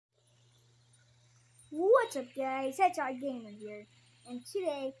What's up, guys? It's our gamer here, and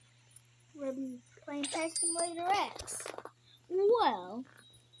today we'll be playing Pet Simulator X. Well,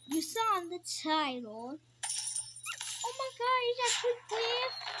 you saw on the title. Oh my God! Is that Quick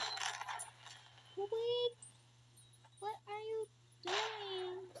Whip? Wait, what are you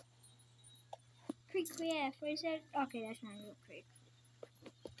doing? Quick Whip? Where is that? Okay, that's not real quick.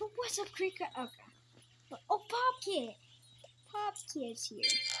 But what's a Quick Whip? Okay. Oh, Popkit! Popkit's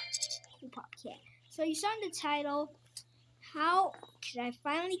here. Oh, Popkit. So you saw in the title. How could I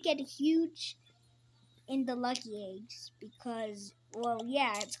finally get a huge in the lucky eggs? Because, well,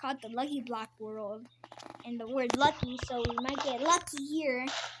 yeah, it's called the Lucky Block World, and the word lucky, so we might get lucky here.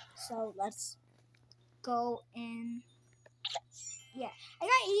 So let's go and, yeah. I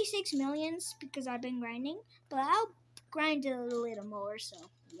got 86 millions because I've been grinding, but I'll grind it a little more, so,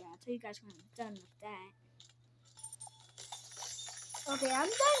 yeah, I'll tell you guys when I'm done with that. Okay,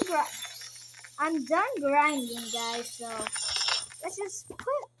 I'm done grinding, guys, so let's just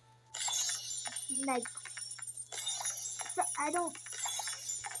put, like, I don't,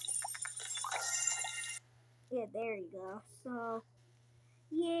 yeah, there you go. So,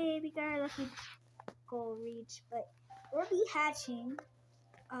 yay, we got our lucky goal reach, but we'll be hatching,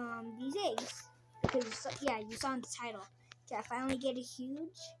 these eggs, because, yeah, you saw in the title. Can I finally get a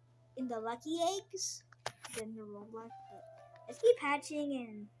huge in the lucky eggs? Then the Roblox, but let's keep hatching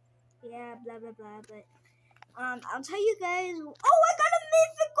and, yeah, blah, blah, blah, but, I'll tell you guys, oh, I got a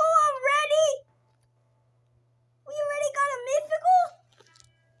mythical already! We already got a mythical?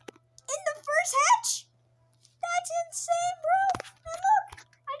 In the first hatch? That's insane, bro! And look,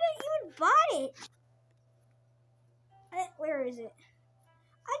 I didn't even buy it. Where is it?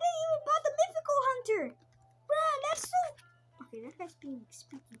 I didn't even buy the mythical hunter. Bruh, that's so... Okay, that guy's speaking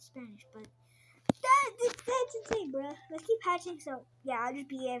Spanish, but that's insane, bruh. Let's keep hatching, so... Yeah, I'll just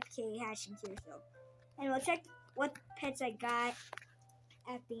be AFK hatching here, so... And we'll check what pets I got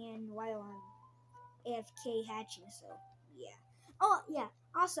at the end while I'm AFK hatching, so... Yeah. Oh, yeah.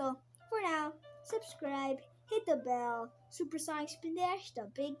 Also, for now, subscribe, hit the bell, supersonic spin dash, the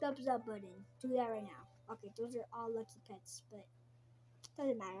big thumbs up button. Do that right now. Okay, those are all lucky pets, but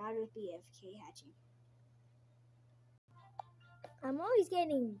doesn't matter. I'll just be AFK hatching. I'm always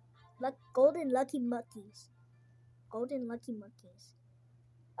getting golden lucky monkeys. Golden lucky monkeys.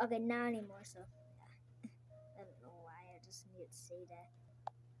 Okay, not anymore, so yeah. I don't know why. I just need to say that.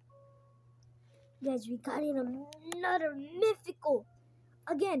 Guys, we got in another mythical.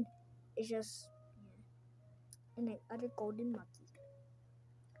 Again, it's just, yeah. And another golden monkey.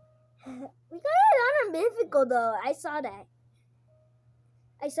 We got another mythical though. I saw that.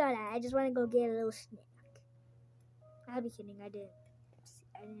 I just want to go get a little snack. I'll be kidding. I didn't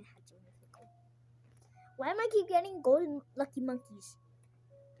have to mythical. Why am I keep getting golden lucky monkeys?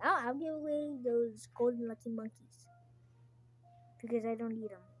 I'll give away those golden lucky monkeys because I don't need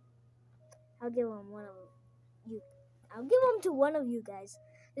them. I'll give them one of you. I'll give them to one of you guys.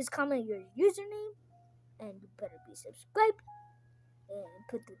 Just comment your username, and you better be subscribed, and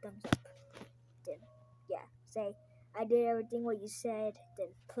put the thumbs up. Then, yeah, say, I did everything what you said,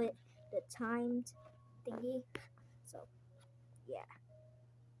 then put the timed thingy. So, yeah.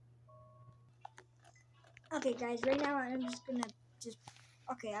 Okay, guys, right now I'm just gonna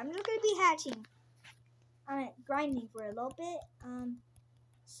I'm just gonna be hatching. I'm grinding for a little bit.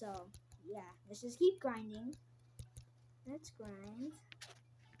 So, yeah, let's just keep grinding. Let's grind.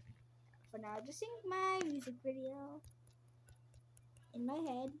 For now, just sing my music video in my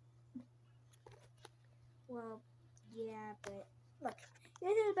head. Well, yeah, but look, this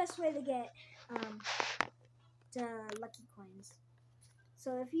is the best way to get the lucky coins.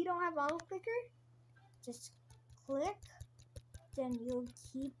 So if you don't have auto clicker, just click, then you'll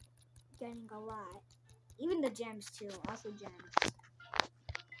keep getting a lot. Even the gems too, also gems.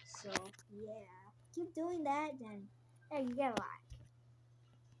 So yeah, keep doing that, then yeah, you get a lot.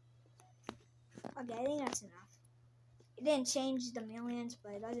 Okay, I think that's enough. It didn't change the millions,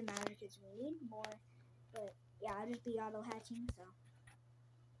 but it doesn't matter because we need more. But yeah, I'll just be auto hatching. So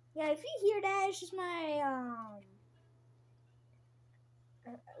yeah, if you hear that, it's just my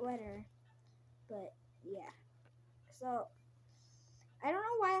letter. But yeah, so I don't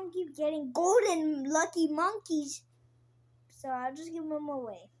know why I keep getting golden lucky monkeys. So I'll just give them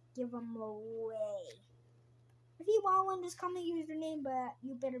away. Give them away. If you want one, just comment username, but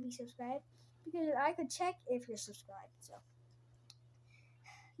you better be subscribed because I could check if you're subscribed. So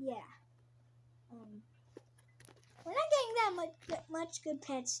yeah. We're not getting that much good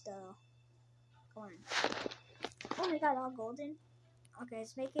pets though. Come on. Oh my God, all golden. Okay,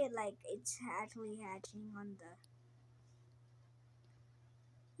 let's make it like it's actually hatching on the.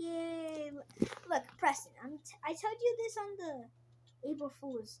 Yay! Look, Preston, I told you this on the April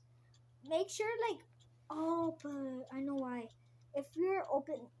Fools. Make sure, like, oh, but I know why. If you're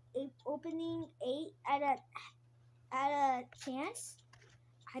opening 8 at a chance,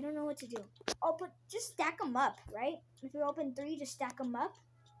 I don't know what to do. Oh, but just stack them up, right? If you open 3, just stack them up.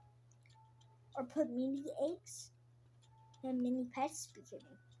 Or put mini eggs and mini pets,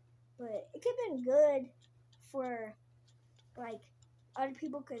 beginning. But it could have been good for, like, other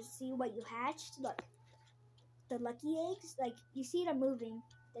people could see what you hatched. Look, the lucky eggs, like, you see them moving,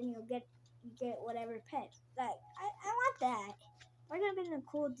 then you get whatever pet. Like, I want that. That would have been a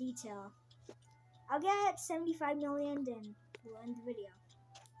cool detail. I'll get 75 million, then we'll end the video.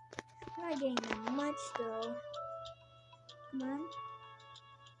 I'm not getting that much though. Come on.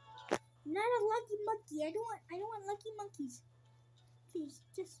 Not a lucky monkey. I don't want lucky monkeys. Please,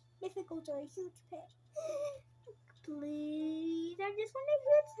 just mythicals or a huge pet. Please, I just want a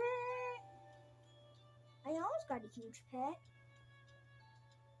huge pet. I almost got a huge pet.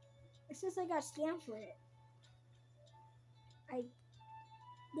 It's just I got scammed for it. I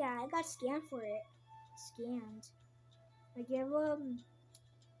got scammed for it. Scammed. I gave him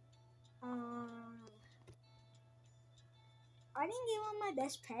I didn't give him my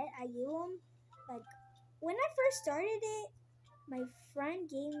best pet. I gave him, like, when I first started it, my friend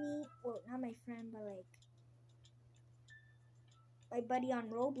gave me, well, not my friend, but like my buddy on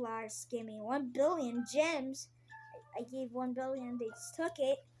Roblox gave me 1 billion gems. I gave 1 billion, they just took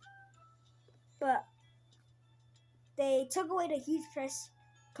it, but they took away the huge press,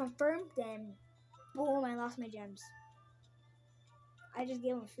 confirmed, then boom, I lost my gems. I just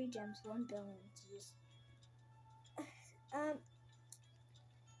gave him free gems, 1 billion. Just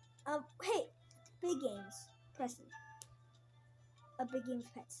hey, big games, Preston. Big games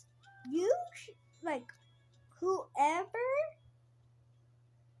pets. You like whoever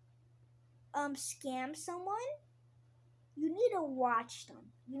scam someone, you need to watch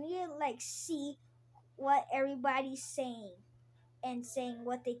them. You need to like see what everybody's saying and saying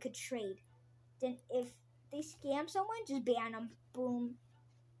what they could trade. Then if they scam someone, just ban them. Boom.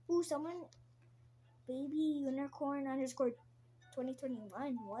 Ooh, someone baby unicorn underscore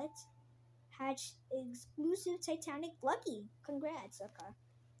 2021. What? Hatch exclusive Titanic Lucky. Congrats, okay.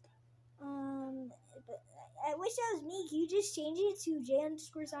 But I wish that was me. Can you just change it to J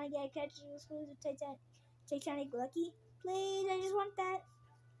underscore Sonic catch exclusive Titanic Lucky? Please, I just want that.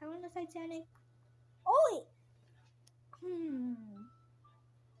 I want the Titanic. Oh wait.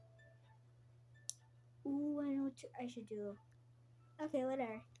 Ooh, I know what I should do. Okay,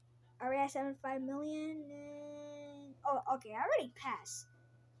 whatever. Already at 75 million. Oh, okay. I already passed.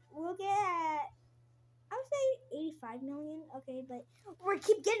 We'll get. I would say 85 million. Okay, but we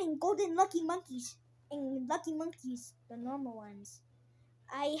keep getting golden lucky monkeys and lucky monkeys, the normal ones.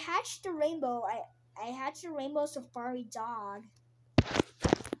 I hatched a rainbow. I hatched a rainbow safari dog.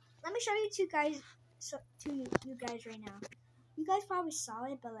 Let me show you two guys. To you guys right now. You guys probably saw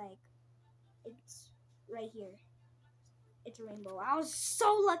it, but like, it's right here. It's a rainbow. I was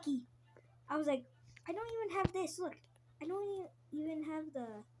so lucky. I was like, I don't even have this. Look, I don't even have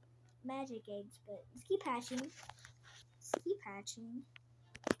the magic eggs, but let's keep hatching.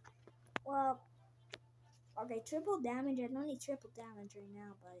 Well, okay, triple damage. I don't need triple damage right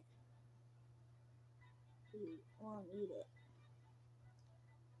now, but we won't need it.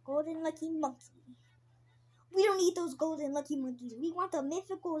 Golden lucky monkey. We don't need those golden lucky monkeys. We want the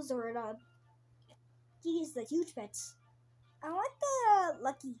mythicals or the huge pets. I want the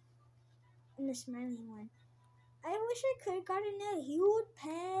lucky and the smiling one. I wish I could have gotten a huge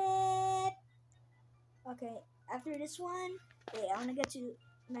pet. Okay, after this one, wait, I want to get to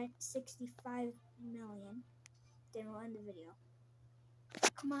 65 million. Then we'll end the video.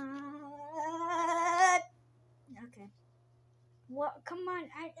 Come on. Okay. What? Come on.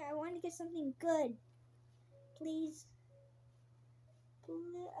 I want to get something good. Please.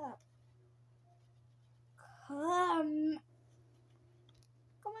 Pull it up. Come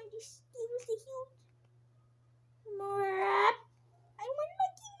on, just give us the huge. I want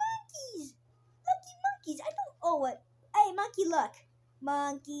lucky monkeys. Lucky monkeys. I don't. Oh, what? Hey, monkey luck.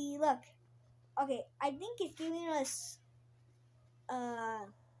 Monkey luck. Okay, I think it's giving us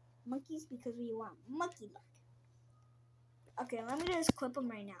monkeys because we want monkey luck. Okay, let me just equip them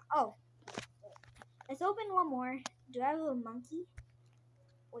right now. Oh, let's open one more. Do I have a monkey?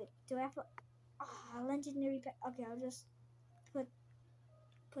 Wait, do I have a legendary pet? Okay, I'll just put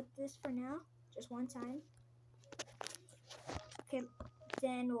this for now, just one time. Okay,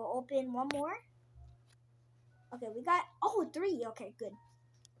 then we'll open one more. Okay, we got 3. Okay, good.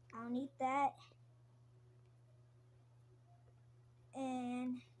 I don't need that.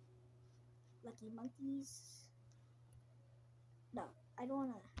 And monkeys. No, I don't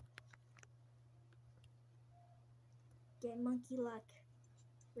wanna get monkey luck.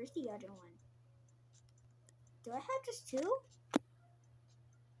 Where's the other one? Do I have just two?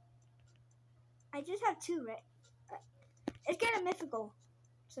 I just have two, right? It's kind of mythical,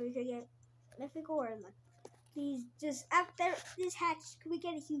 so we could get mythical or like these. Just after this hatch, could we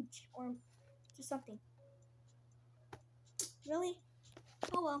get a huge or just something? Really?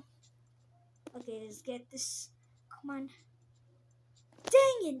 Oh well. Okay, let's get this. Come on.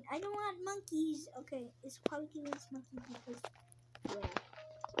 Dang it! I don't want monkeys. Okay, it's probably giving us monkeys because yeah,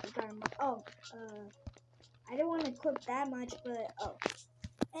 we got a oh, I don't want to clip that much, but oh,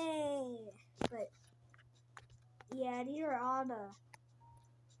 hey, but yeah, these are all the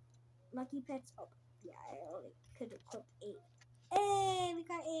monkey pets. Oh, yeah, I only could have clipped 8. Hey, we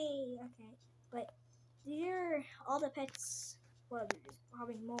got 8. Okay, but these are all the pets. Well, there's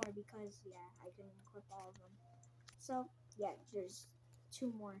probably more because yeah, I couldn't clip all of them. So yeah, there's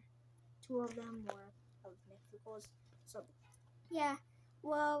 2 more. 2 of them more of mythicals. So yeah,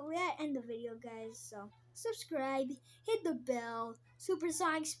 well, we gotta end the video, guys. So subscribe, hit the bell,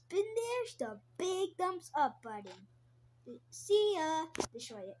 supersonic spin. There's the big thumbs up button. See ya.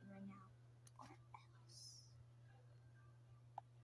 Destroy it right now.